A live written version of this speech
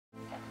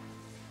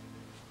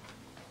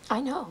I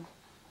know.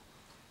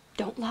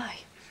 Don't lie.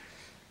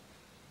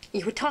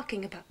 You were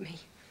talking about me.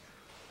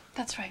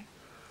 That's right.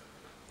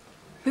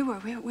 We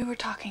were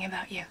talking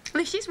about you.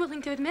 Well, if she's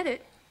willing to admit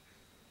it.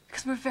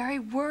 Because we're very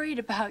worried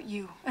about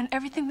you and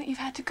everything that you've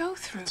had to go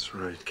through. That's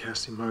right.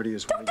 Cassie, Marty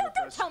is one of your best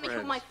friends. Don't tell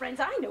me who my friends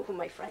are. I know who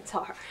my friends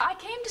are. I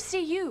came to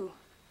see you.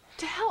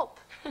 To help.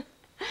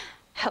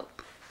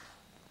 Help?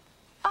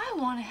 I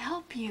want to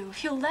help you.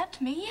 If you'll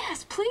let me,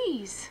 yes,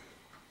 please.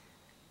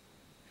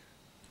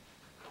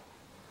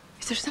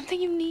 Is there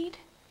something you need?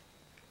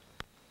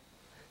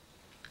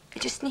 I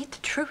just need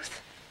the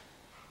truth.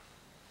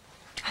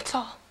 That's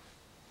all.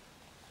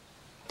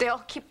 They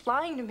all keep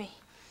lying to me.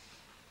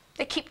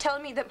 They keep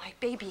telling me that my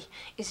baby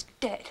is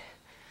dead.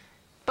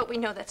 But we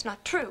know that's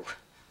not true.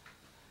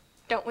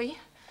 Don't we?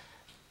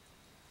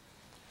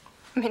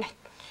 I mean,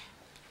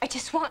 I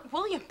just want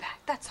William back,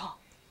 that's all.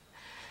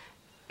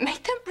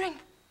 Make them bring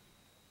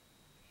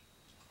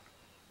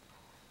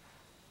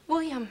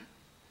William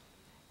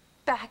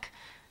back,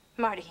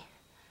 Marty.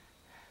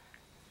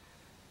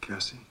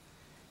 Cassie?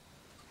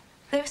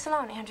 Leave us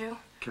alone, Andrew.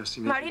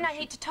 Cassie, Marty and I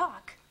need to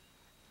talk.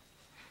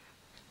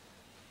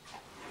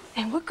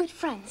 And we're good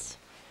friends.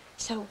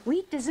 So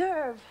we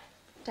deserve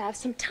to have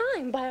some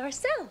time by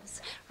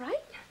ourselves,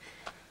 right?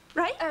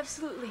 Right?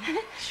 Absolutely.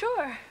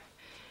 Sure.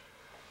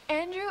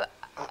 Andrew...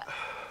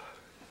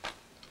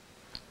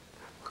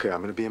 Okay,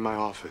 I'm gonna be in my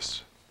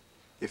office.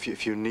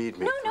 If you need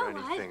me for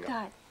anything... I've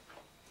got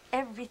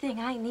everything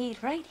I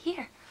need right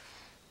here.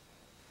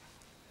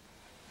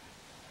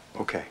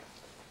 Okay.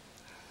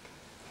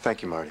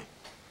 Thank you, Marty.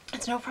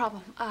 It's no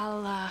problem.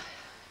 I'll,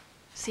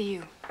 see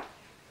you.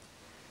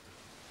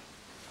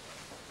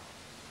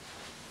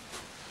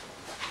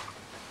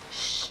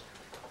 Shh.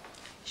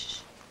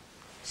 Shh.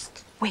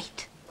 Just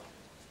wait.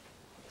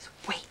 Just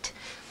wait.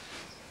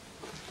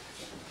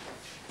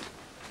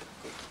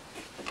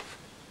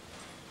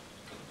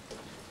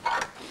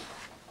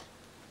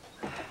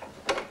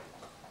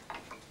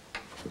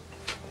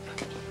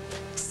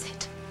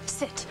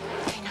 Sit.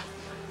 Okay, now,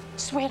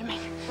 swear to me.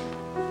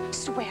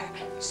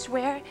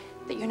 Swear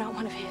that you're not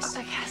one of his.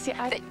 Cassie,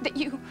 That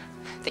you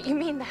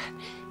mean that.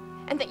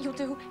 And that you'll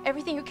do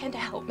everything you can to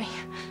help me.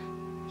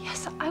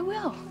 Yes, I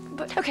will,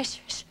 but... Okay,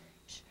 shh.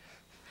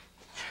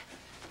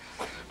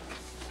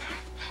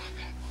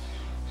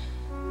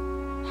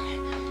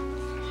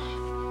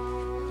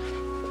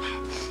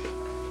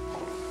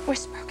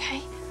 Whisper,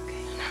 okay?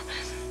 Okay.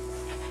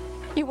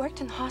 You worked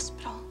in the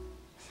hospital.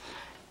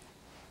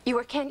 You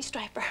were a candy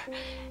striper.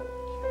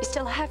 You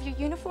still have your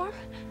uniform?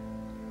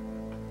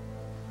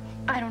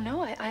 I don't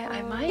know.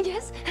 I might.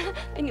 Yes,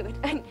 I knew it.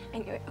 I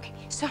knew it. Okay,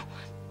 so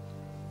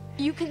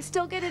you can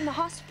still get in the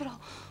hospital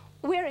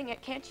wearing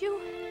it, can't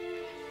you?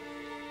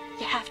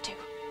 You have to.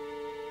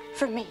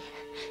 For me.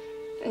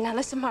 Now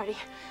listen, Marty.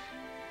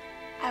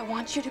 I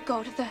want you to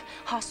go to the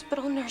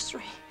hospital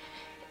nursery.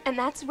 And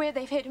that's where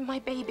they've hidden my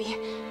baby,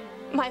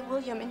 my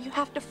William, and you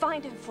have to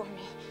find him for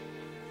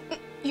me.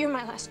 You're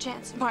my last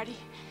chance, Marty.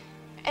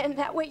 And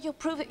that way you'll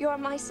prove that you're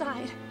on my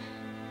side.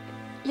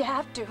 You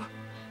have to.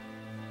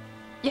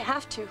 You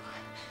have to.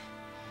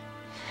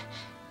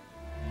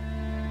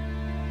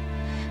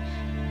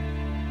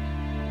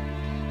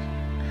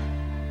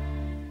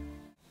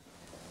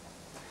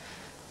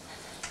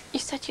 You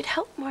said you'd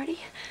help, Marty.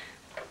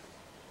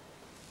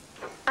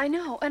 I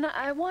know, and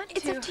I want to.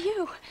 It's up to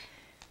you.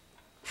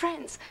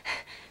 Friends.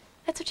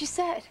 That's what you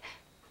said.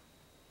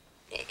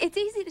 It's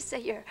easy to say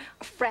you're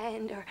a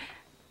friend or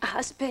a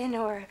husband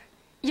or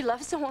you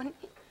love someone.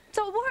 It's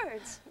all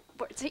words.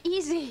 Words are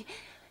easy.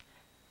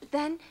 But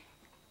then,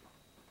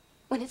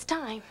 when it's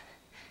time,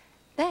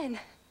 then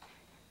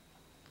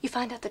you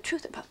find out the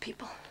truth about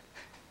people.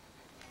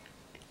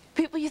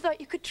 People you thought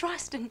you could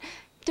trust and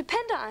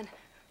depend on.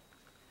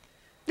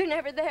 They're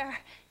never there.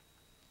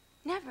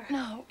 Never.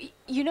 No,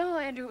 you know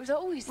Andrew was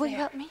always there. Will you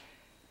help me?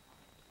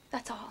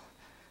 That's all.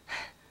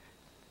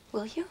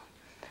 Will you?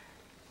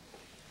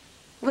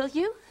 Will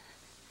you?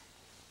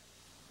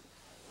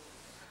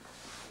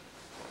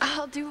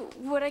 I'll do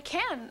what I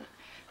can.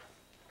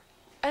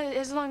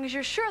 As long as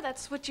you're sure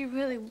that's what you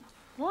really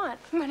want.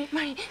 Marty,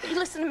 you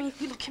listen to me.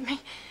 You look at me.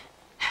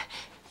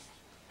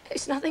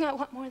 There's nothing I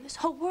want more in this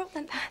whole world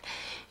than that.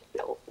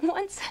 No,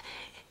 once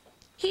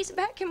he's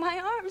back in my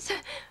arms,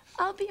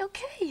 I'll be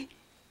okay.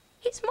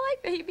 He's my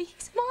baby.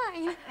 He's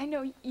mine. I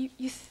know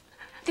you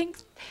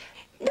think...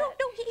 No,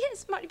 he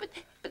is, Marty, but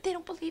they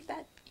don't believe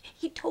that.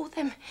 He told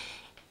them.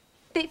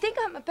 They think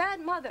I'm a bad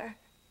mother.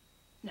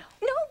 No.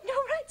 No,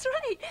 that's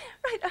right.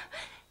 Right.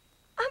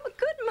 I'm a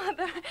good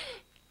mother.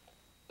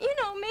 You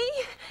know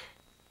me.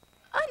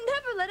 I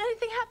never let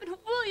anything happen to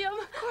William.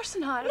 Of course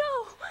not.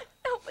 No,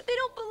 but they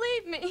don't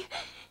believe me.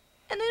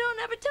 And they don't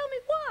ever tell me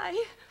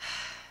why.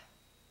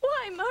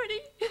 Why,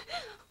 Marty?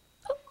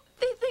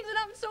 They think that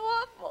I'm so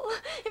awful.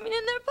 I mean,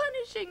 and they're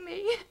punishing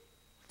me.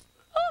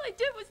 All I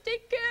did was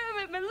take care of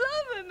him and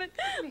love him. And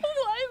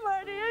why,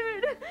 Marty? I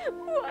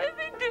mean, why are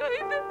they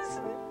doing this?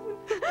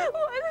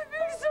 Why are they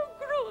being so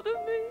cruel to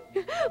me?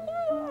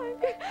 Why?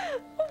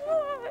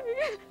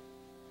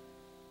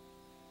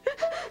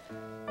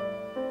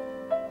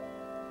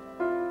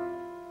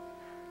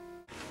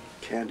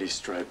 Sandy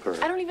Striper.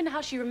 I don't even know how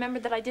she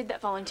remembered that I did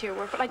that volunteer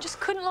work, but I just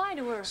couldn't lie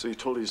to her. So you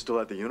told her you still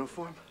had the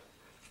uniform?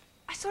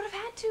 I sort of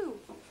had to.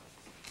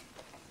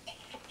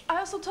 I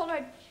also told her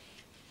I'd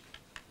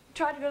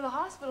try to go to the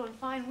hospital and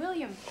find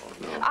William. Oh,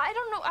 no. I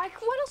don't know.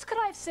 What else could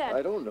I have said?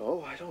 I don't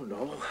know.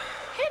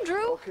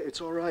 Andrew! Okay, it's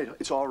all right.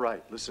 It's all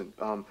right. Listen,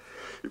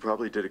 you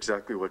probably did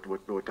exactly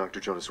what Dr.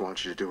 Jonas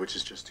wants you to do, which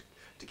is just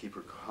to keep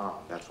her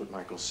calm. That's what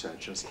Michael said.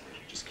 Just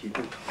keep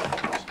her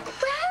calm.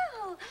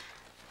 Well,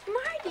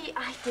 Marty,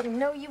 I didn't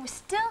know you were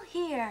still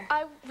here.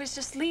 I was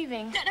just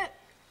leaving. No.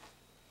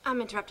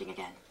 I'm interrupting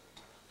again.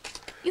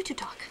 You two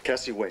talk.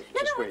 Cassie, wait. No,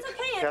 Just wait. it's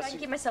okay. I can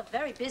keep myself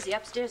very busy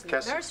upstairs in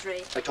the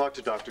nursery. I talked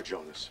to Dr.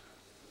 Jonas.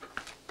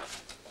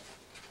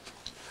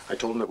 I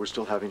told him that we're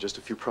still having just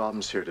a few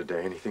problems here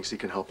today, and he thinks he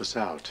can help us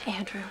out.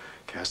 Andrew.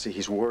 Cassie,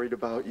 he's worried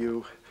about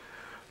you.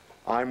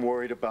 I'm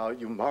worried about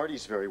you.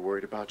 Marty's very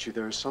worried about you.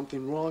 There is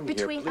something wrong here.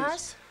 Between Please.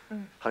 us?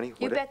 Honey,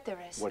 You bet there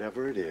is.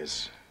 Whatever it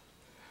is,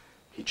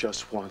 he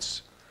just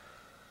wants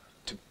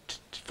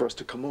for us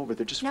to come over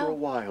there just for a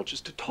while,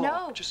 just to talk.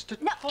 No. Just to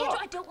No, talk. Andrew,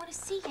 I don't want to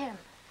see him.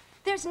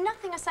 There's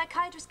nothing a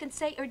psychiatrist can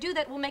say or do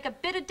that will make a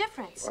bit of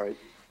difference. All right.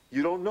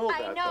 You don't know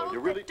that, I know though. You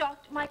really... that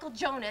Dr. Michael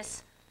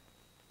Jonas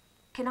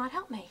cannot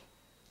help me.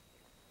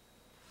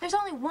 There's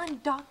only one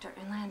doctor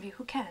in Landview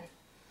who can.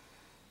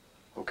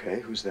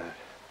 Okay, who's that?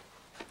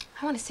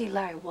 I want to see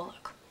Larry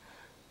Woollock.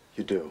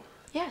 You do?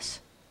 Yes.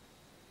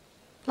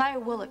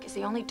 Larry Woollock is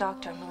the only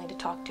doctor I'm willing to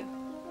talk to.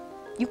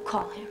 You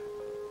call him.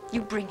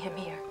 You bring him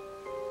here.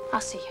 I'll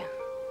see him.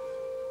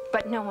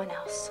 But no one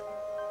else.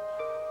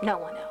 No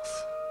one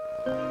else.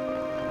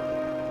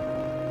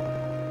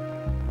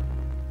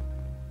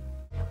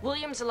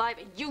 William's alive,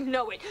 and you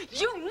know it.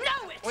 You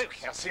know it! Wait,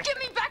 Cassie. Give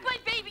me back my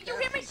baby, you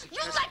hear me? Cassie, You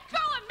Cassie. let go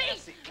of me!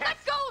 Cassie,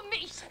 Let go of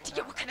me!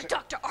 Dear, what kind of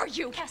doctor are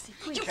you? Cassie,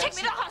 please. You take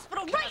me to the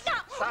hospital right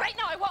now! Stop. Right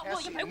now, I want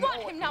Cassie, William. I no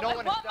want him now. no I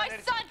one want has my done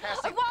anything. son.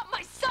 Cassie, I want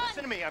my son.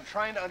 Listen to me. I'm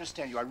trying to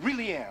understand you. I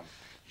really am.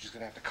 You're just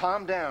gonna have to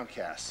calm down,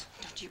 Cass.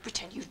 Don't you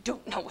pretend you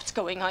don't know what's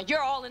going on.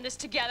 You're all in this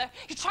together.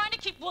 You're trying to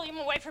keep William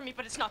away from me,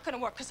 but it's not going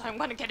to work because I'm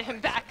going to get him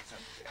back.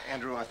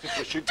 Andrew, I think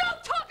we should...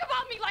 Don't talk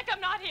about me like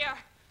I'm not here.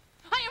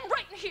 I am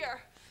right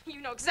here. You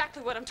know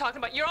exactly what I'm talking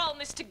about. You're all in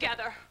this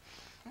together.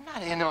 I'm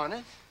not in on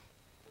it.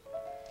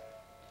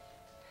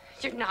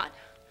 You're not.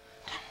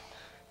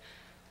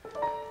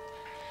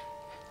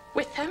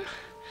 With him?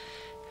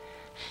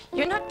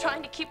 You're not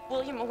trying to keep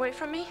William away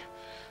from me?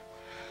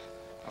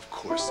 Of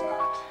course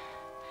not.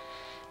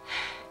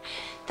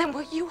 Then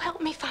will you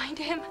help me find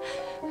him?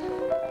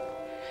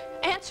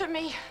 Answer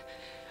me.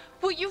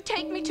 Will you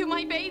take me to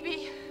my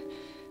baby?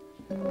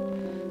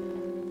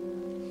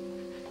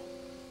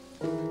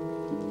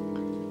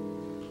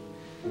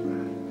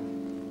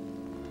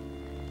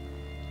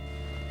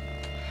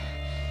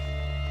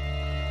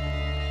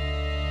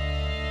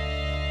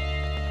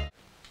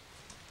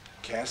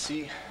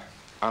 Cassie,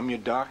 I'm your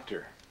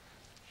doctor.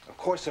 Of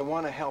course I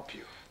want to help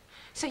you.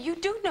 So you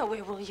do know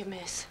where William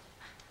is?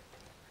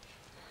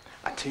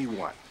 I tell you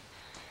what.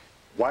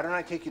 Why don't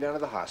I take you down to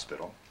the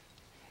hospital,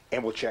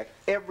 and we'll check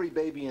every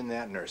baby in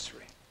that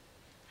nursery.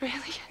 Really?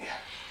 Yeah.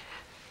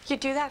 You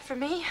do that for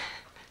me?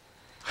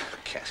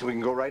 Cassie, we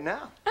can go right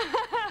now.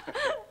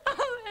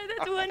 Oh,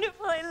 that's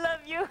wonderful. I love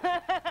you.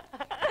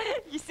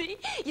 You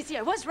see,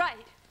 I was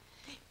right.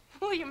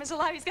 William is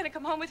alive. He's going to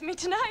come home with me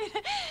tonight.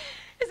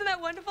 Isn't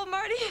that wonderful,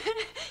 Marty?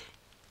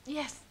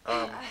 Yes.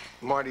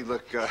 Marty,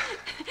 look,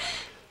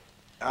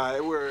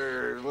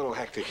 we're a little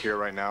hectic here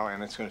right now,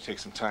 and it's going to take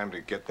some time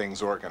to get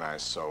things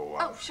organized, so...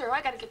 Oh, sure.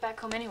 I got to get back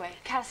home anyway.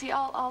 Cassie,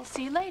 I'll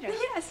see you later.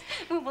 Yes,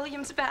 when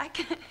William's back.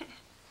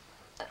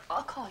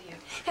 I'll call you.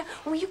 Yeah,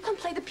 will you come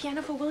play the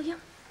piano for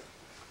William?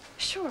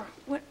 Sure.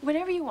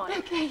 Whatever you want.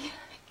 Okay.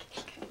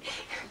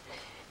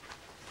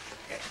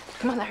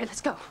 Come on, Larry, let's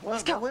go. Well,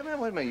 Let's go. wait a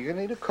minute. You're going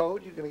to need a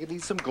coat. You're going to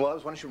need some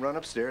gloves. Why don't you run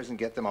upstairs and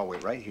get them? I'll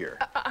wait right here.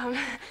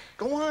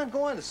 Go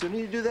on. The sooner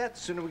you do that, the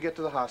sooner we get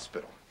to the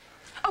hospital.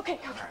 Okay.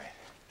 All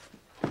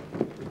right.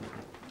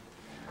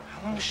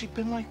 How long has she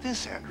been like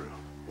this, Andrew?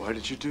 Why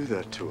did you do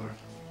that to her?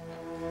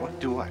 What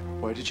do I?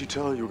 Why did you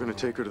tell her you were going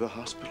to take her to the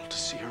hospital to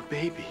see her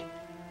baby?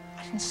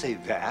 I didn't say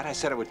that. I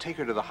said I would take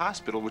her to the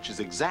hospital, which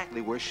is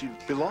exactly where she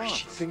belongs.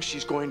 She thinks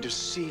she's going to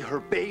see her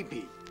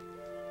baby.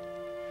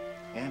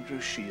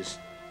 Andrew,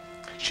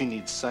 she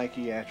needs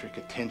psychiatric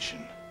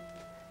attention.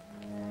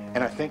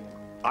 And I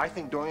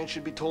think Dorian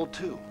should be told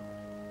too.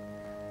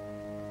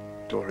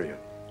 Dorian.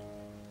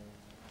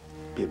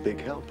 Be a big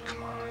help.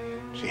 Come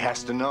on. She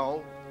has to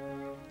know.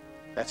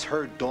 That's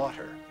her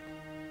daughter.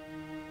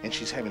 And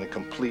she's having a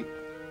complete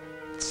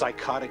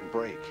psychotic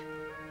break.